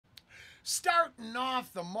Starting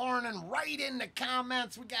off the morning right in the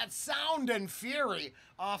comments, we got Sound and Fury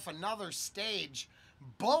off Another Stage,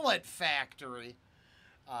 Bullet Factory.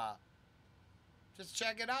 Just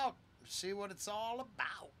check it out, see what it's all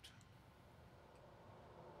about.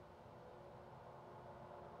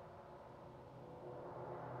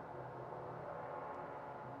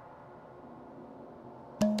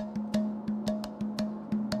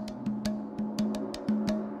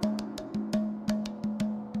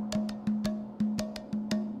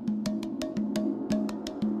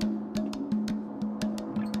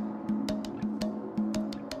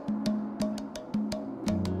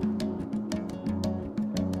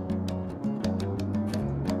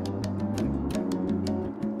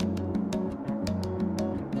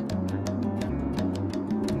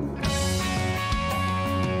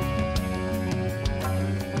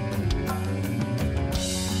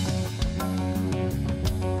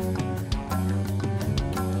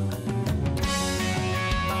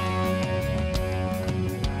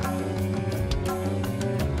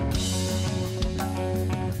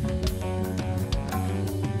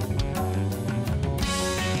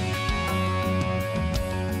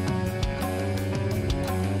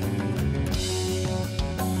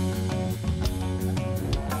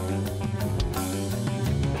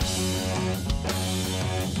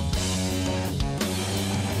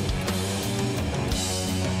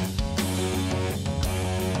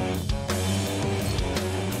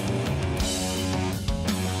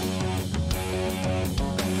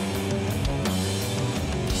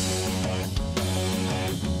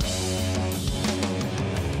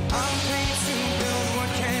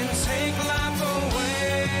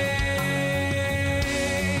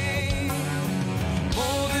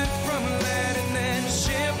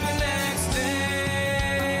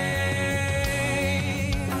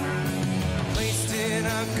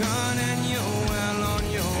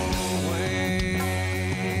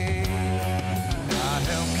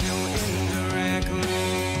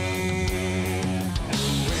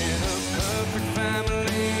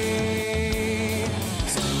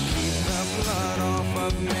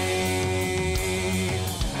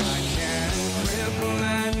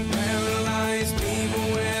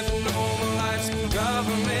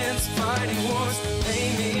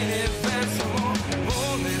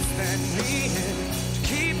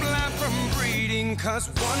 Cause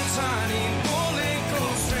one tiny bullet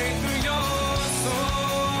goes straight through your soul.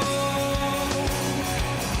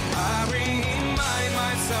 I remind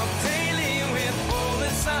myself daily with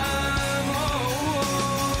bullets I'm on.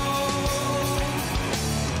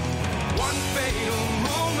 One fatal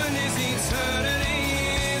moment is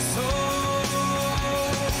eternity, so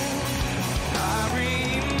I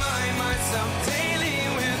remind myself daily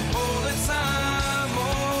with bullets I'm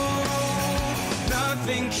on.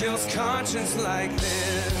 Nothing kills conscience like this.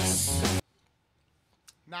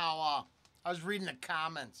 Now, I was reading the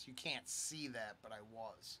comments. You can't see that, but I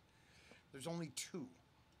was. There's only two.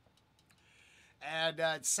 And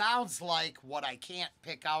it sounds like what I can't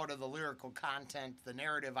pick out of the lyrical content, the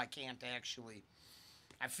narrative I can't actually.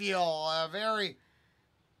 I feel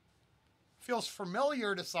feels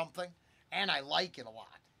familiar to something, and I like it a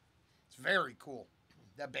lot. It's very cool.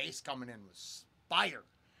 That bass coming in was fire.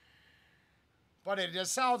 But it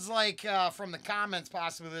just sounds like, from the comments,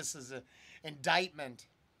 possibly this is an indictment.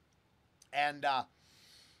 And I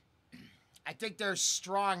think there's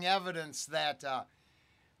strong evidence that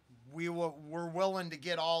we're willing to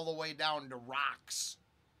get all the way down to rocks.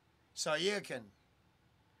 So you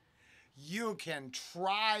can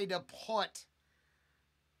try to put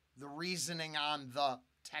the reasoning on the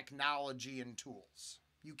technology and tools.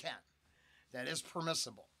 You can. That is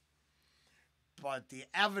permissible. But the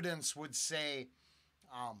evidence would say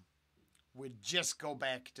we'd just go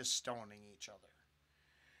back to stoning each other.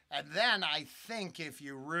 And then I think if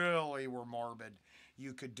you really were morbid,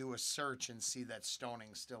 you could do a search and see that stoning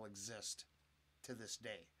still exists to this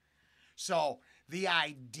day. So the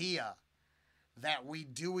idea that we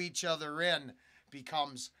do each other in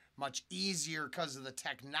becomes much easier because of the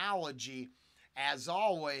technology. As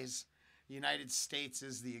always, the United States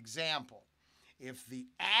is the example. If the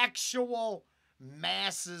actual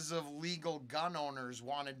masses of legal gun owners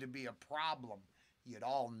wanted to be a problem, you'd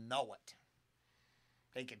all know it.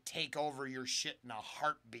 They could take over your shit in a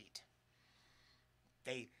heartbeat.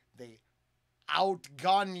 They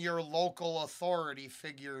outgun your local authority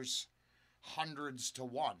figures hundreds to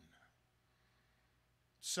one.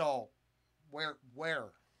 So, where?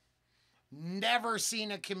 Never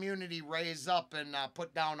seen a community raise up and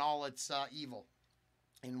put down all its evil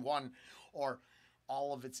in one, or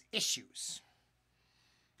all of its issues.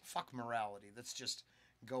 Fuck morality. Let's just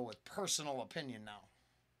go with personal opinion now.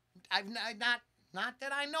 I've not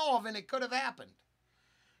that I know of, and it could have happened.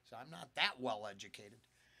 So I'm not that well educated.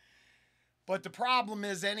 But the problem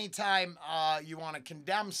is, anytime you want to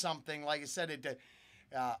condemn something, like I said,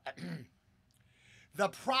 the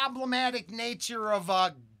problematic nature of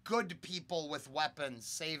good people with weapons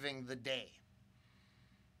saving the day.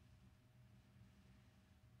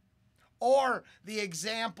 Or the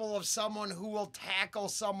example of someone who will tackle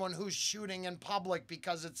someone who's shooting in public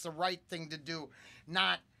because it's the right thing to do.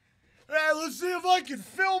 Not, hey, let's see if I can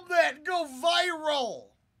film that and go viral.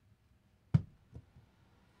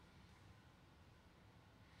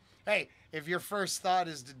 Hey, if your first thought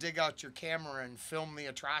is to dig out your camera and film the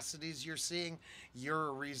atrocities you're seeing, you're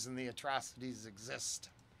a reason the atrocities exist.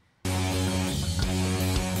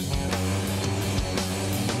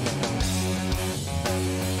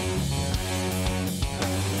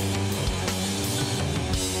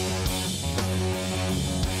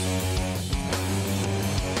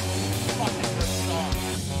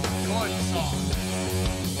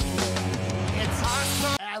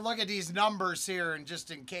 I look at these numbers here, and just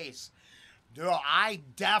in case, I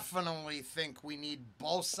definitely think we need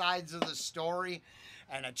both sides of the story,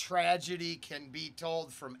 and a tragedy can be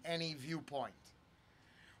told from any viewpoint.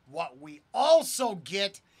 What we also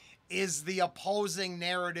get is the opposing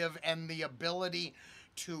narrative and the ability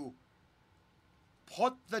to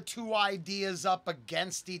put the two ideas up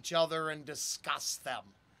against each other and discuss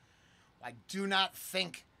them. I do not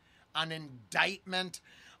think an indictment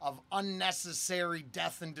of unnecessary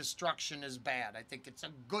death and destruction is bad. I think it's a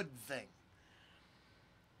good thing.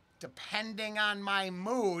 Depending on my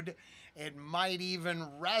mood, it might even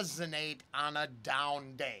resonate on a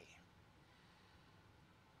down day.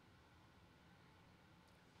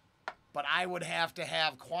 But I would have to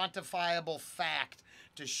have quantifiable fact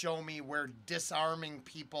to show me where disarming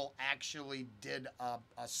people actually did a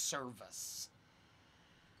service.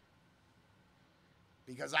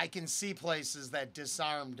 Because I can see places that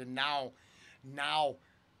disarmed, and now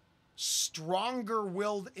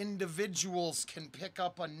stronger-willed individuals can pick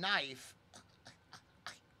up a knife.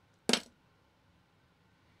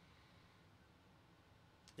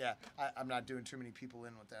 Yeah, I'm not doing too many people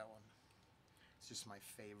in with that one. It's just my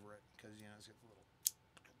favorite because, you know, it's got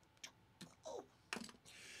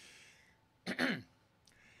a little...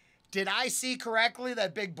 Did I see correctly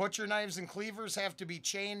that big butcher knives and cleavers have to be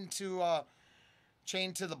chained to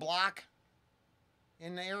the block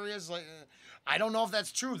in the areas? Like, I don't know if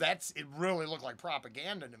that's true. It really looked like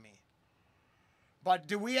propaganda to me. But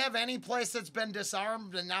do we have any place that's been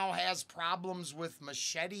disarmed and now has problems with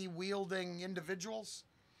machete-wielding individuals?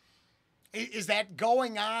 Is that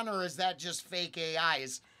going on, or is that just fake AI?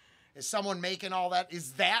 Is someone making all that?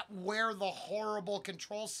 Is that where the horrible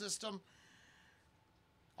control system,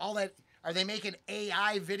 all that, are they making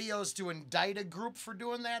AI videos to indict a group for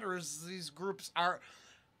doing that? Or is these groups, are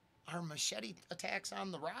machete attacks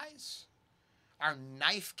on the rise? Are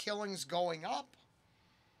knife killings going up?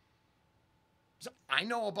 So I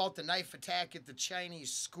know about the knife attack at the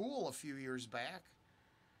Chinese school a few years back.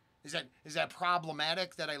 Is that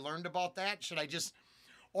problematic that I learned about that? Should I just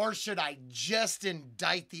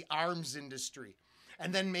indict the arms industry?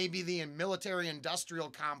 And then maybe the military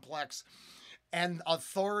industrial complex and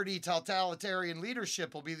authority totalitarian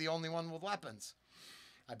leadership will be the only one with weapons.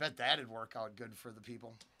 I bet that'd work out good for the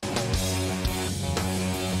people. I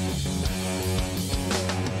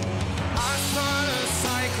start a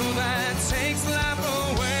cycle that takes life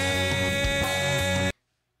away.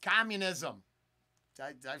 Communism.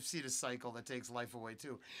 I've seen a cycle that takes life away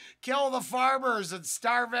too. Kill the farmers and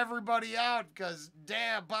starve everybody out because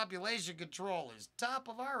damn population control is top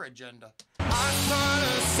of our agenda. I start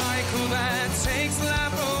a cycle that takes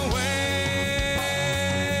life away.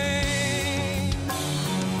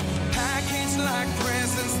 Packaged like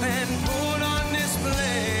presents, then put on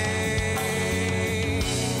display.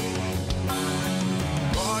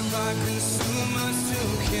 Bought by consumers to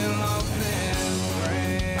kill off their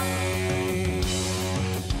prey.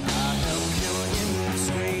 I help kill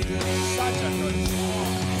indiscreetly. Such a good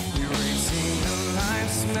song. Erasing the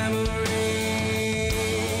life's memory.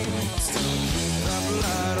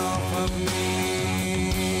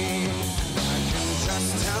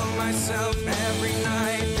 Myself every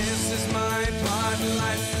night, this is my part of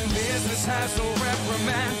life. Business has no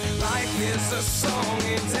reprimand. Life is a song,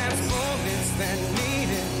 it has moments that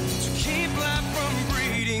needed to keep life from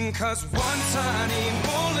breeding. Cause one tiny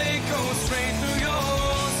bullet goes straight through your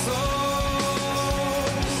soul.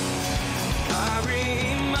 I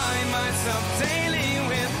remind myself daily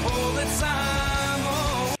with all the time.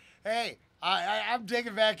 Oh. Hey, I'm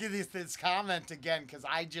digging back in this comment again because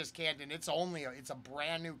I just can't, and it's a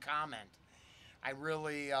brand new comment. I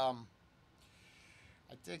really, I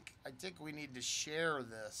think we need to share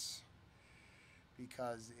this,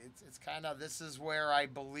 because it's kind of, this is where I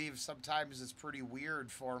believe sometimes it's pretty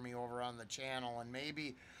weird for me over on the channel, and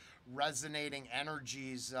maybe resonating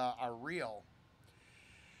energies are real.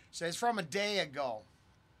 So it's from a day ago,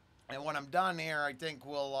 and when I'm done here, I think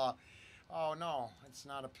we'll, oh no, it's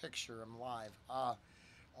not a picture, I'm live.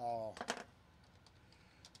 Oh.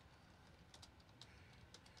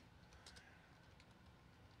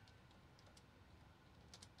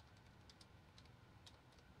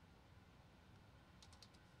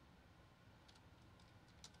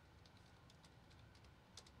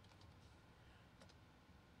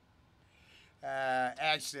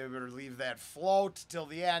 Actually, I better leave that float till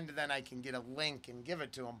the end, then I can get a link and give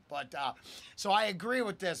it to him. But so I agree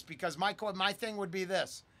with this, because my thing would be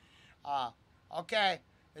this. Okay,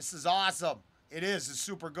 this is awesome. It is. It's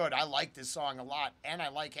super good. I like this song a lot, and I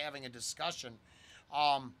like having a discussion.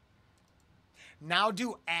 Now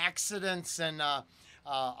do accidents and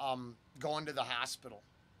going to the hospital.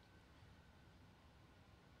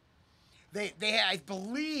 They I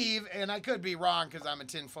believe, and I could be wrong because I'm a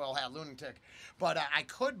tinfoil hat lunatic, but I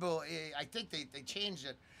think they changed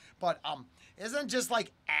it. But isn't just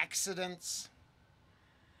like accidents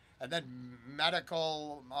and then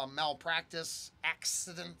medical malpractice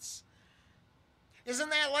accidents? Isn't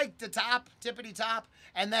that like the top, tippity top?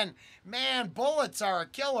 And then, man, bullets are a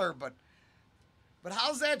killer, but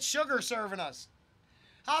how's that sugar serving us?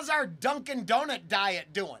 How's our Dunkin' Donut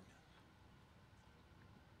diet doing?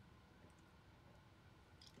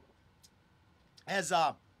 As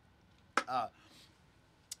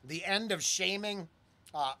the end of shaming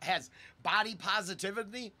has body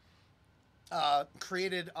positivity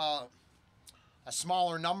created a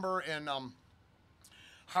smaller number in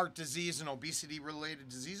heart disease and obesity related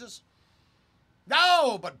diseases?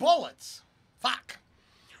 No, but bullets. Fuck.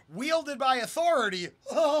 Wielded by authority.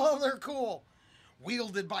 Oh, they're cool.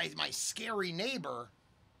 Wielded by my scary neighbor.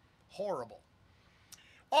 Horrible.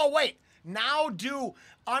 Oh, wait. Now do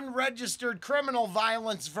unregistered criminal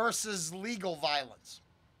violence versus legal violence.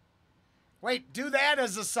 Wait, do that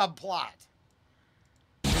as a subplot.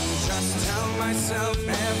 Just tell myself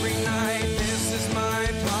every night, this is my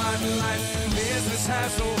part in life. Business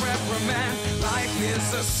has no reprimand. Life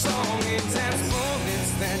is a song, it has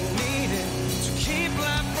bullets that needed to keep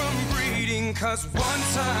life from breeding. Cause one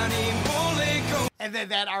tiny bullet goes. And then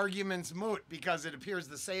that argument's moot, because it appears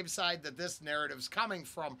the same side that this narrative's coming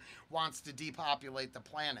from wants to depopulate the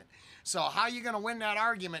planet. So how are you going to win that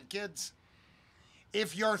argument, kids?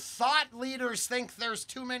 If your thought leaders think there's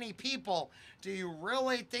too many people, do you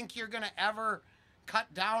really think you're going to ever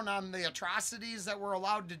cut down on the atrocities that we're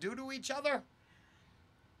allowed to do to each other?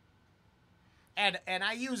 And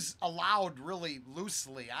I use allowed really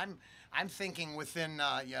loosely. I'm thinking within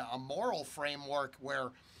a moral framework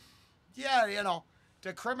where, yeah, you know,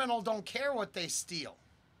 the criminal don't care what they steal.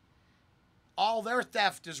 All their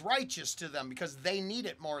theft is righteous to them because they need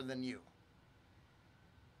it more than you.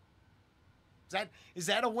 Is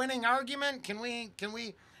that a winning argument? Can we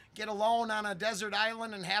get alone on a desert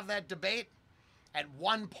island and have that debate? At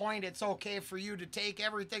one point, it's okay for you to take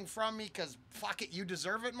everything from me because fuck it, you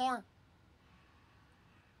deserve it more.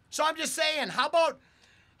 So I'm just saying,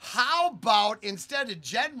 how about instead of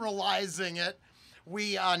generalizing it,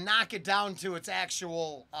 we knock it down to its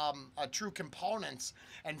actual true components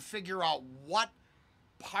and figure out what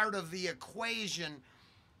part of the equation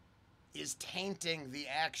is tainting the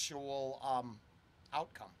actual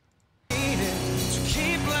outcome. To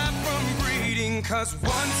keep life from breeding, cause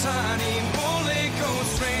one tiny bullet goes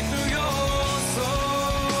straight through your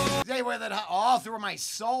soul. They wear that all through my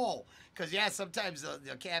soul. Because, yeah, sometimes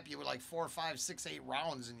they'll cap you with like 4, 5, 6, 8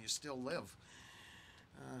 rounds and you still live.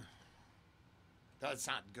 That's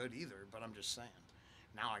not good either, but I'm just saying.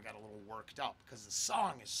 Now I got a little worked up because the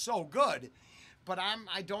song is so good, but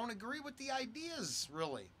I don't agree with the ideas,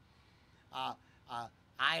 really. I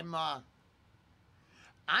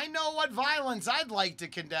know what violence I'd like to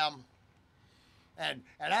condemn. And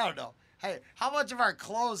I don't know. Hey, how much of our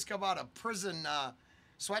clothes come out of prison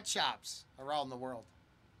sweatshops around the world?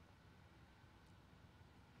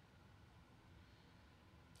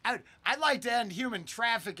 I'd like to end human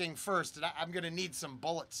trafficking first, and I'm going to need some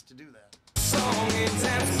bullets to do that. Song it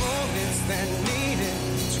has bullets that needed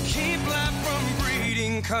to keep life from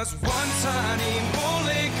breeding, cause one tiny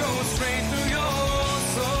bullet goes straight through your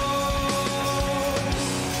soul.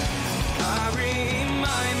 I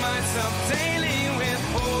remind myself daily with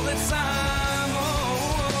bullets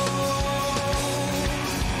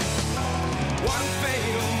one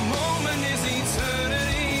fatal moment is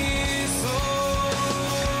eternity. So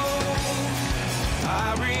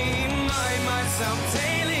remind myself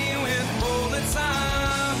daily with bullets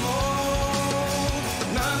ammo.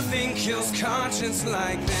 Nothing kills conscience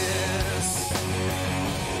like this.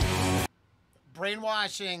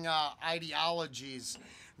 Brainwashing ideologies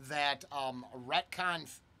that retcon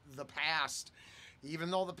the past,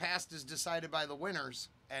 even though the past is decided by the winners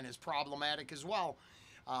and is problematic as well.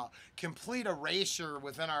 Complete erasure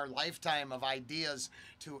within our lifetime of ideas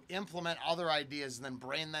to implement other ideas and then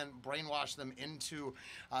brainwash them into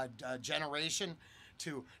a generation,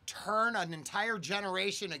 to turn an entire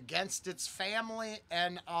generation against its family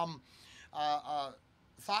and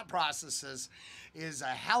thought processes is a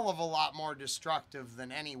hell of a lot more destructive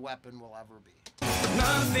than any weapon will ever be.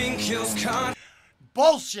 Nothing kills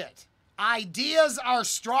Bullshit. Ideas are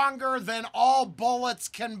stronger than all bullets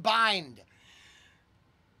combined.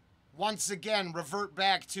 Once again, revert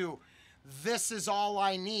back to, this is all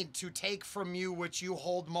I need to take from you which you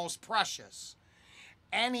hold most precious.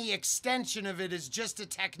 Any extension of it is just a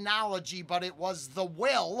technology, but it was the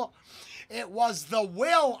will. It was the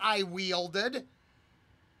will I wielded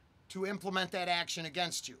to implement that action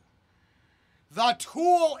against you. The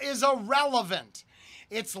tool is irrelevant.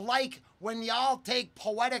 It's like when y'all take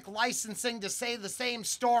poetic licensing to say the same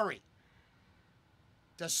story.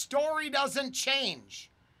 The story doesn't change.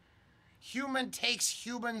 Human takes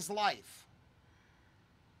human's life.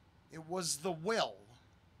 It was the will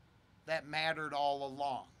that mattered all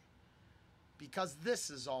along. Because this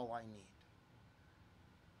is all I need.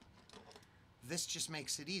 This just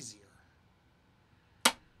makes it easier.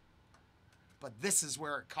 But this is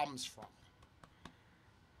where it comes from.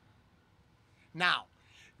 Now,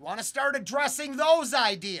 you want to start addressing those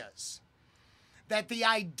ideas. That the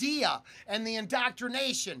idea and the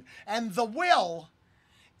indoctrination and the will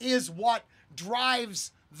is what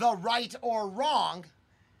drives the right or wrong.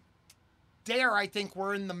 There, I think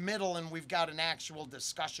we're in the middle and we've got an actual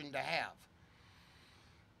discussion to have.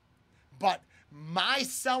 But my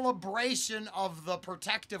celebration of the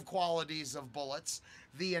protective qualities of bullets,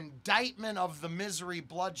 the indictment of the misery,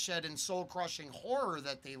 bloodshed, and soul-crushing horror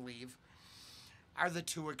that they leave, are the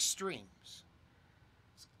two extremes.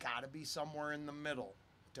 It's got to be somewhere in the middle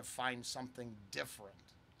to find something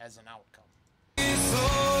different as an outcome.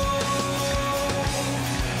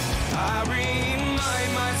 I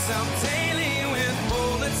remind myself daily with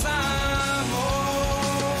bullets ammo.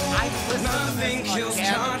 Nothing kills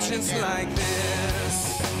conscience like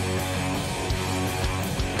this.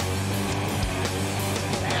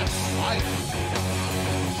 That's fire.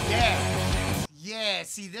 Yeah,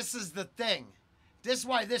 see, this is the thing. This is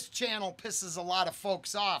why this channel pisses a lot of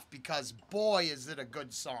folks off, because boy, is it a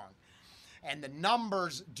good song. And the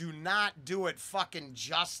numbers do not do it fucking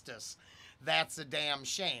justice. That's a damn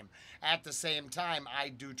shame. At the same time, I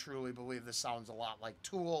do truly believe this sounds a lot like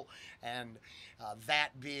Tool, and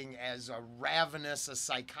that being as a ravenous, a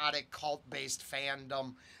psychotic, cult-based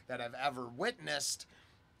fandom that I've ever witnessed,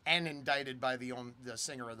 and indicted by the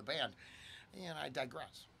singer of the band. And I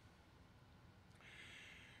digress.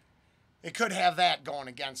 It could have that going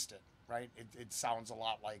against it, right? It sounds a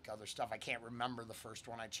lot like other stuff. I can't remember the first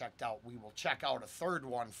one I checked out. We will check out a third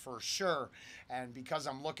one for sure. And because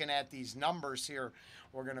I'm looking at these numbers here,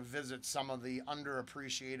 we're going to visit some of the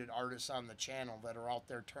underappreciated artists on the channel that are out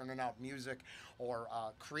there turning out music or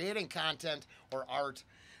creating content or art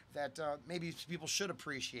that maybe people should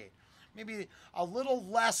appreciate. Maybe a little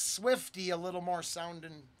less Swifty, a little more Sound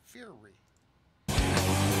and Fury.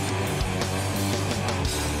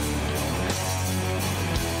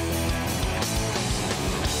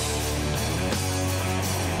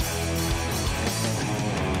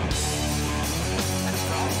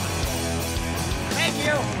 Thank you.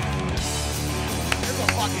 You're a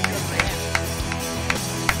fucking good man.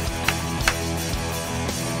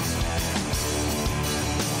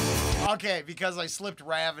 Okay, because I slipped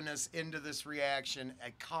Ravenous into this reaction,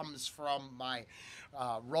 it comes from my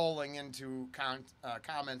rolling into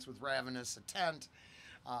comments with Ravenous intent.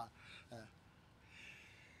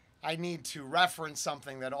 I need to reference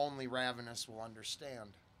something that only Ravenous will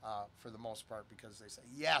understand for the most part, because they say,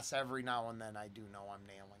 yes, every now and then I do know I'm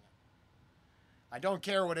nailing it. I don't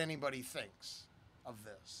care what anybody thinks of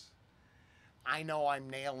this. I know I'm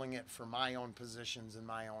nailing it for my own positions in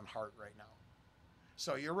my own heart right now.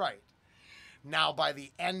 So you're right. Now, by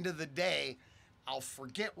the end of the day, I'll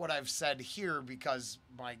forget what I've said here because,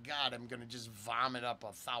 my God, I'm going to just vomit up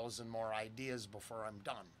 1,000 more ideas before I'm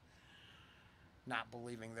done. Not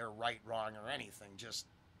believing they're right, wrong, or anything, just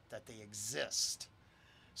that they exist.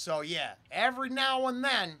 So, yeah, every now and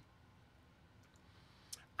then,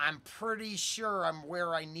 I'm pretty sure I'm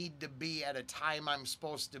where I need to be at a time I'm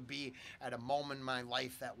supposed to be at a moment in my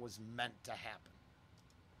life that was meant to happen.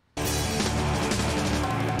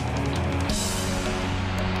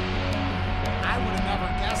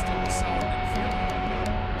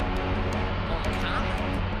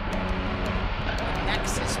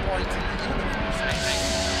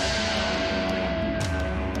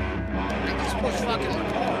 fucking record.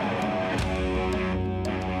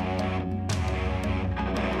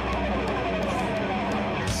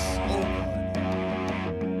 So good.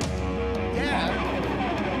 Yeah.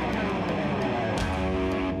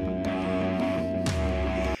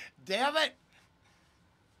 Damn it.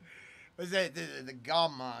 Was it the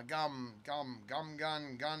gum gun,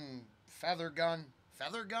 feather gun?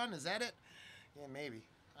 Feather gun? Is that it? Yeah, maybe.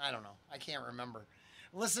 I don't know. I can't remember.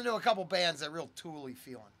 Listen to a couple bands that real Tool-y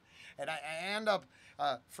feeling. And I end up,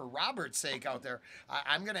 for Robert's sake out there,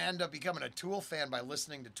 I'm going to end up becoming a Tool fan by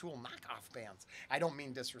listening to Tool knockoff bands. I don't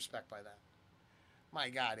mean disrespect by that. My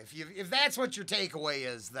God, if that's what your takeaway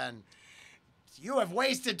is, then you have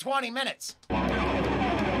wasted 20 minutes.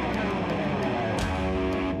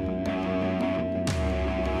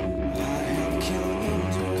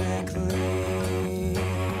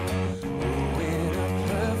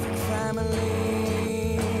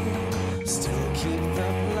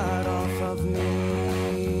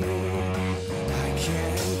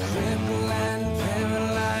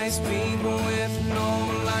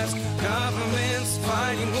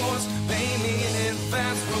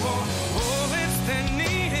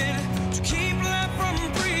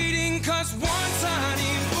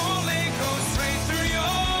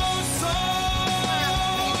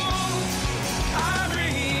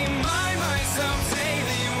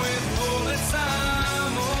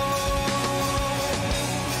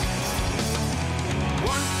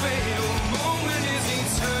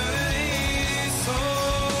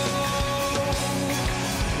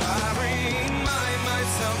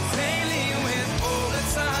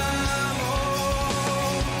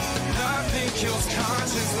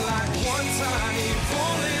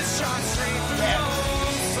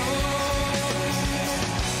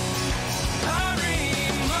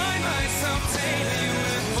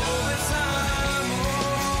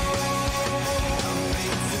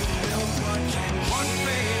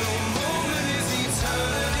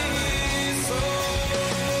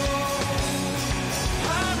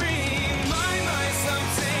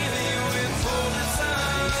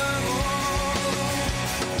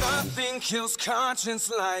 Kills conscience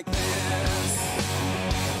like this.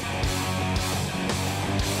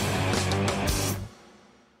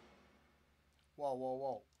 Whoa, whoa,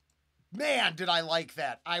 whoa. Man, did I like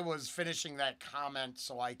that. I was finishing that comment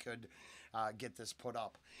so I could get this put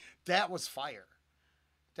up. That was fire.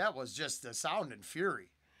 That was just the sound and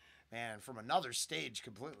fury. Man, from another stage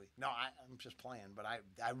completely. No, I'm just playing, but I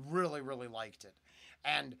really, really liked it.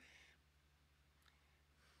 And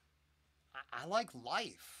I like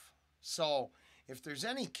life. So if there's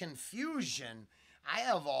any confusion, I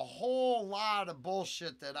have a whole lot of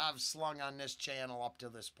bullshit that I've slung on this channel up to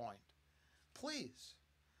this point. Please.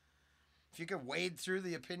 If you could wade through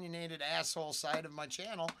the opinionated asshole side of my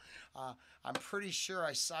channel, I'm pretty sure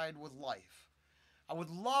I side with life. I would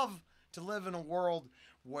love to live in a world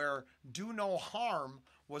where do no harm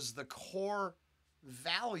was the core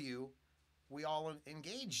value we all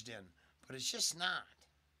engaged in, but it's just not.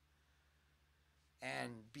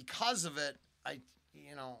 And because of it,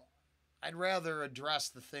 I'd rather address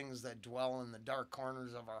the things that dwell in the dark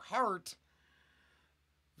corners of our heart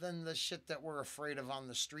than the shit that we're afraid of on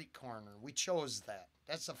the street corner. We chose that.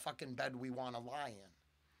 That's the fucking bed we want to lie in.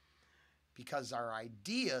 Because our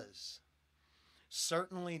ideas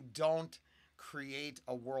certainly don't create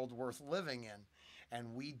a world worth living in.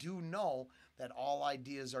 And we do know that all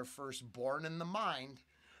ideas are first born in the mind,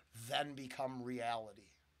 then become reality.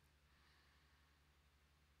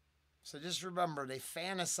 So just remember, they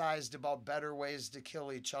fantasized about better ways to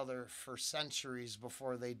kill each other for centuries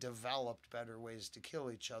before they developed better ways to kill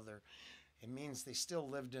each other. It means they still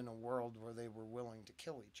lived in a world where they were willing to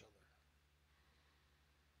kill each other.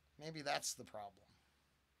 Maybe that's the problem.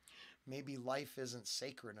 Maybe life isn't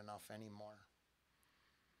sacred enough anymore.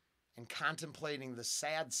 And contemplating the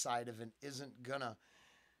sad side of it isn't gonna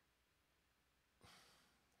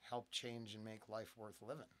help change and make life worth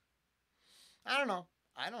living. I don't know.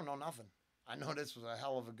 I don't know nothing. I know this was a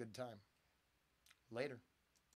hell of a good time. Later.